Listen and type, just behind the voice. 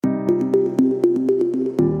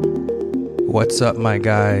What's up, my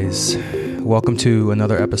guys? Welcome to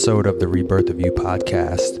another episode of the Rebirth of You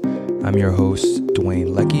podcast. I'm your host,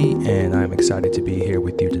 Dwayne Leckie, and I'm excited to be here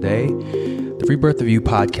with you today. The Rebirth of You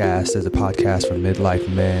podcast is a podcast for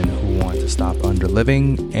midlife men who want to stop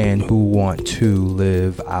underliving and who want to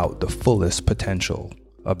live out the fullest potential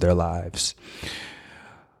of their lives.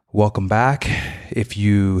 Welcome back. If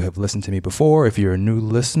you have listened to me before, if you're a new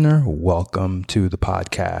listener, welcome to the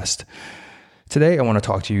podcast. Today, I want to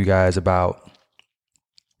talk to you guys about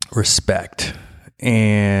respect.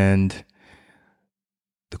 And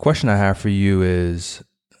the question I have for you is,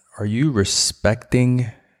 are you respecting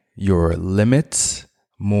your limits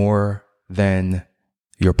more than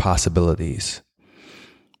your possibilities?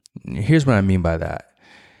 Here's what I mean by that.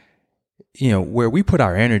 Where we put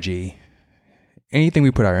our energy, anything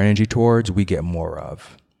we put our energy towards, we get more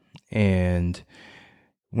of. And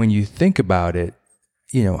when you think about it,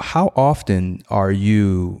 how often are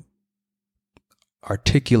you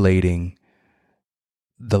articulating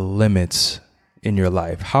the limits in your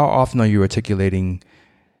life? How often are you articulating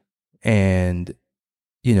and,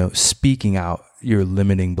 speaking out your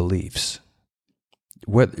limiting beliefs?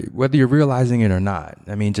 Whether you're realizing it or not.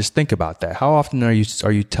 I mean, just think about that. How often are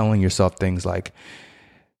you telling yourself things like,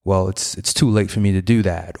 well, it's too late for me to do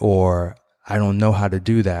that, or I don't know how to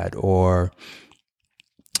do that, or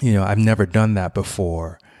I've never done that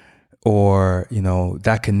before, or,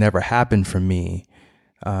 that could never happen for me.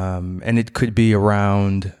 And it could be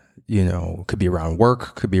around, could be around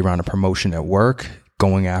work, could be around a promotion at work,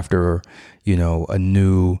 going after, a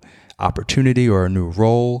new opportunity or a new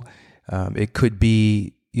role. It could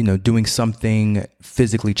be, doing something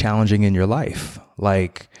physically challenging in your life.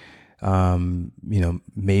 Like,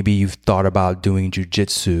 maybe you've thought about doing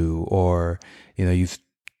jujitsu, or, you've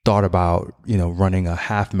thought about, running a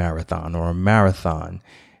half marathon or a marathon,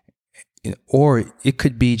 or it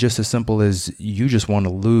could be just as simple as you just want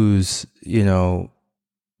to lose, you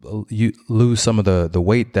lose some of the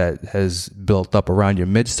weight that has built up around your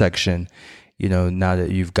midsection, now that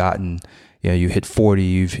you've gotten, you hit 40,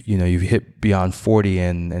 you've hit beyond 40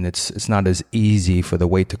 and it's not as easy for the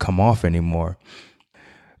weight to come off anymore.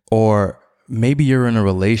 Or maybe you're in a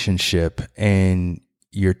relationship and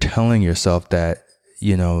you're telling yourself that,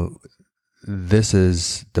 this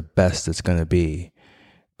is the best it's going to be,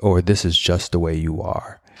 or this is just the way you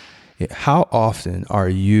are. How often are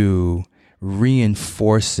you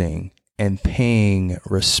reinforcing and paying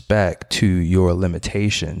respect to your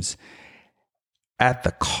limitations at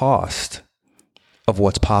the cost of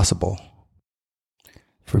what's possible?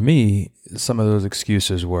 For me, some of those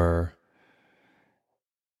excuses were,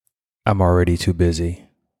 I'm already too busy.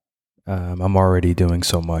 I'm already doing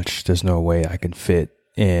so much. There's no way I can fit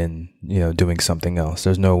in, doing something else.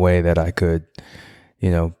 There's no way that I could,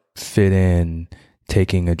 fit in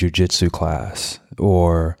taking a jujitsu class,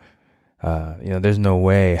 or, there's no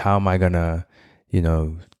way. How am I gonna,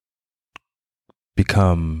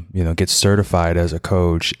 become, get certified as a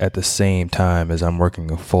coach at the same time as I'm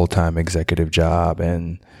working a full-time executive job?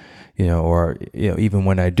 And, even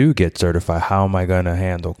when I do get certified, how am I going to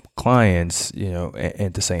handle clients,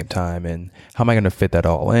 at the same time? And how am I going to fit that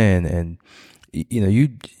all in? And,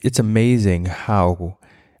 it's amazing how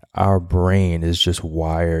our brain is just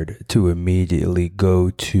wired to immediately go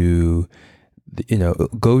to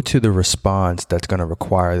the response that's going to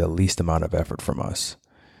require the least amount of effort from us.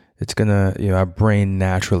 It's going to, our brain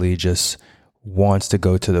naturally just wants to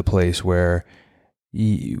go to the place where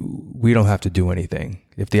we don't have to do anything.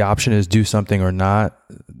 If the option is do something or not,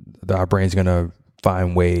 our brain's going to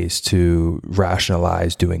find ways to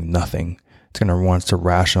rationalize doing nothing. It's going to want to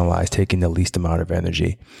rationalize taking the least amount of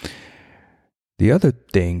energy. The other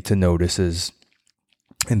thing to notice is,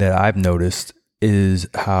 and that I've noticed, is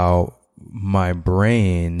how my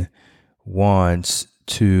brain wants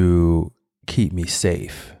to keep me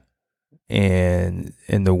safe. And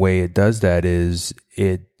the way it does that is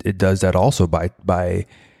it does that also by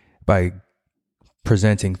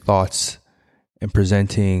presenting thoughts and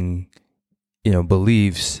presenting,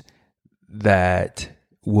 beliefs that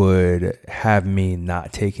would have me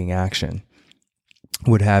not taking action,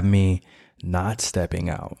 would have me not stepping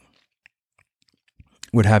out,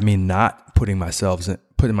 would have me not putting myself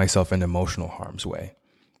in emotional harm's way.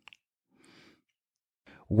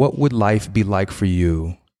 What would life be like for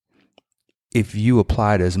you if you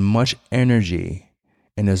applied as much energy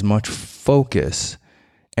and as much focus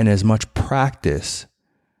and as much practice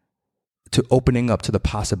to opening up to the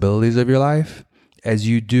possibilities of your life as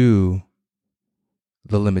you do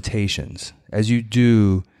the limitations, as you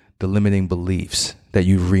do the limiting beliefs that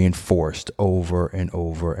you've reinforced over and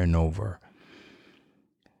over and over?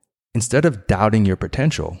 Instead of doubting your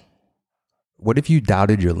potential, What if you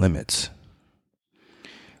doubted your limits?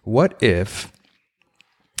 What if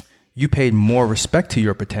you paid more respect to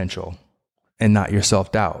your potential and not your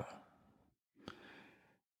self-doubt?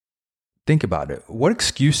 Think about it. What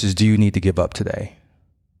excuses do you need to give up today?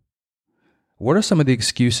 What are some of the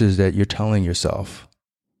excuses that you're telling yourself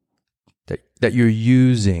that you're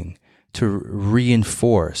using to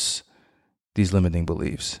reinforce these limiting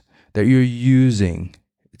beliefs, that you're using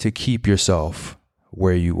to keep yourself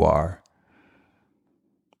where you are,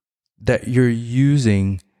 that you're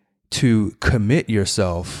using to commit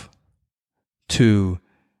yourself to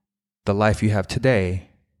the life you have today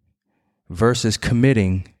versus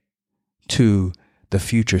committing to the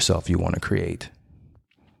future self you want to create?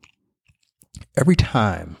 Every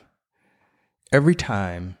time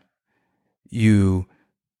you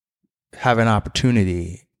have an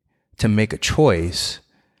opportunity to make a choice,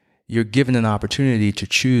 you're given an opportunity to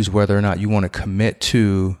choose whether or not you want to commit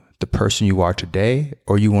to the person you are today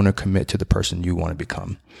or you want to commit to the person you want to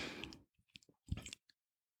become.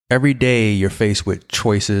 Every day you're faced with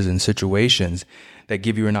choices and situations that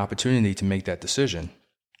give you an opportunity to make that decision.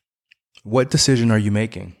 What decision are you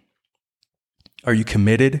making? Are you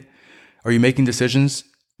committed? Are you making decisions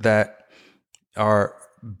that are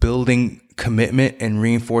building commitment and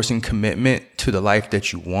reinforcing commitment to the life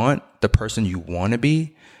that you want, the person you want to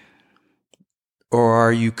be? Or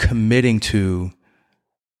are you committing to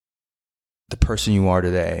the person you are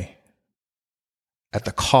today at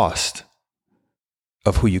the cost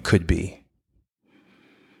of who you could be?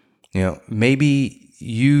 Maybe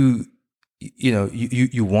you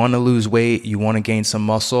want to lose weight, you want to gain some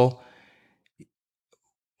muscle.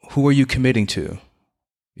 Who are you committing to?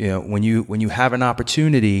 When you have an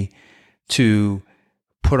opportunity to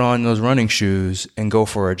put on those running shoes and go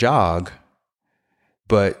for a jog,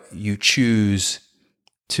 but you choose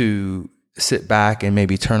to sit back and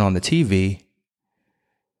maybe turn on the TV,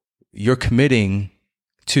 you're committing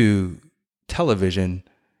to television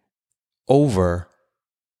over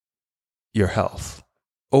your health,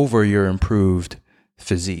 over your improved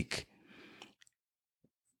physique.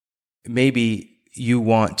 Maybe you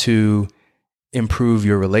want to improve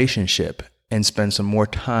your relationship and spend some more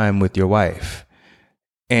time with your wife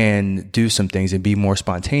and do some things and be more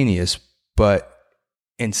spontaneous, but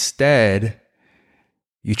instead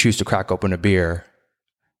you choose to crack open a beer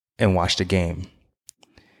and watch the game.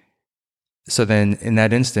 So then in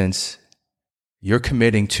that instance, you're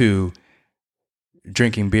committing to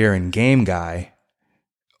drinking beer and game guy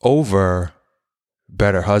over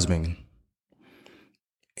better husband.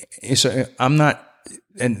 So I'm not,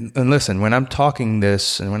 and listen, when I'm talking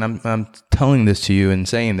this and when I'm telling this to you and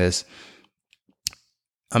saying this,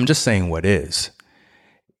 I'm just saying what is.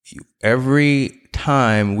 Every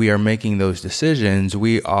time we are making those decisions,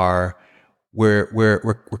 we're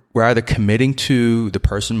either committing to the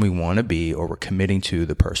person we want to be or we're committing to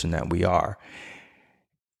the person that we are.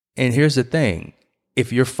 And here's the thing.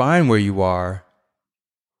 If you're fine where you are,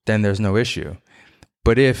 then there's no issue.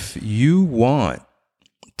 But if you want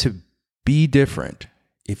to be different,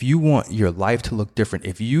 if you want your life to look different,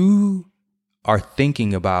 if you are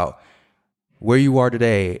thinking about where you are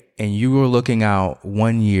today and you are looking out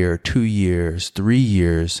 1 year, 2 years, 3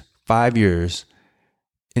 years, 5 years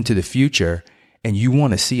into the future, and you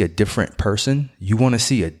want to see a different person, you want to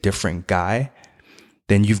see a different guy,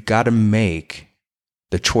 then you've got to make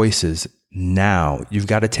the choices now. You've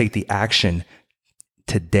got to take the action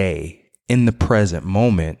today, in the present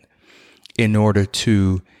moment, in order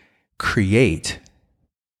to create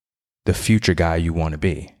the future guy you want to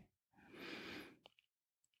be.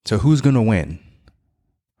 So who's going to win?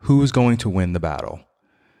 Who is going to win the battle?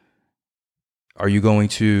 Are you going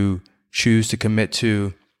to choose to commit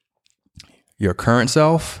to your current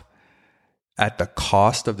self at the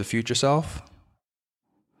cost of the future self?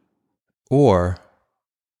 Or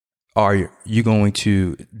are you going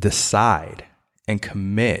to decide and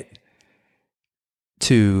commit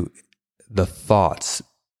to the thoughts,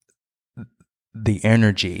 the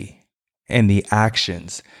energy, and the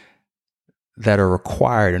actions that are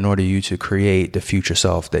required in order you to create the future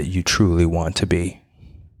self that you truly want to be?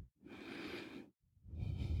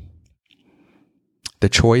 The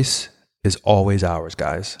choice is always ours,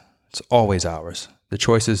 guys. It's always ours. The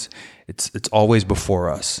choice is, it's always before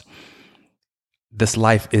us. This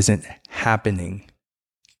life isn't happening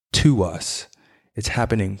to us. It's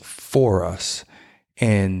happening for us.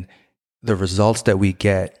 And the results that we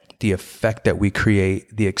get, the effect that we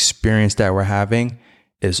create, the experience that we're having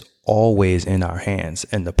is always in our hands.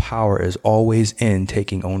 And the power is always in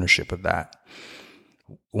taking ownership of that.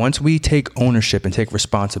 Once we take ownership and take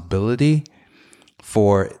responsibility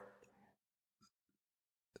for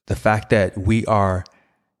the fact that we are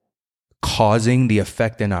causing the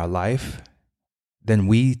effect in our life, then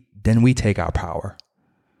we take our power.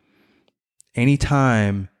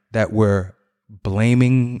 Anytime that we're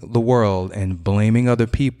blaming the world and blaming other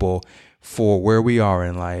people for where we are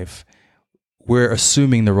in life, we're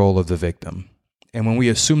assuming the role of the victim. And when we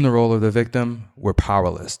assume the role of the victim, we're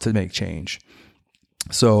powerless to make change.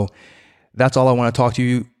 So that's all I want to talk to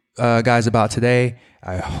you guys about today.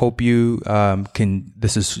 I hope you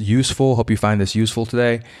this is useful. Hope you find this useful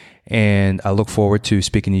today. And I look forward to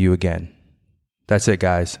speaking to you again. That's it,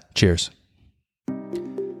 guys. Cheers.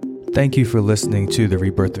 Thank you for listening to the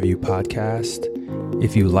Rebirth of You podcast.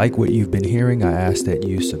 If you like what you've been hearing, I ask that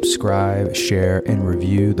you subscribe, share, and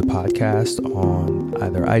review the podcast on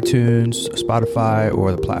either iTunes, Spotify,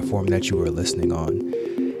 or the platform that you are listening on.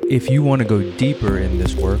 If you want to go deeper in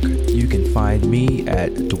this work, you can find me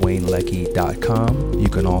at DwayneLeckie.com. You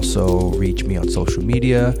can also reach me on social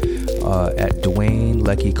media at Dwayne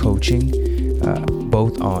Leckie Coaching,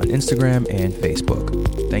 both on Instagram and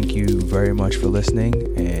Facebook. Thank you very much for listening,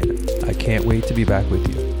 and I can't wait to be back with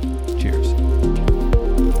you.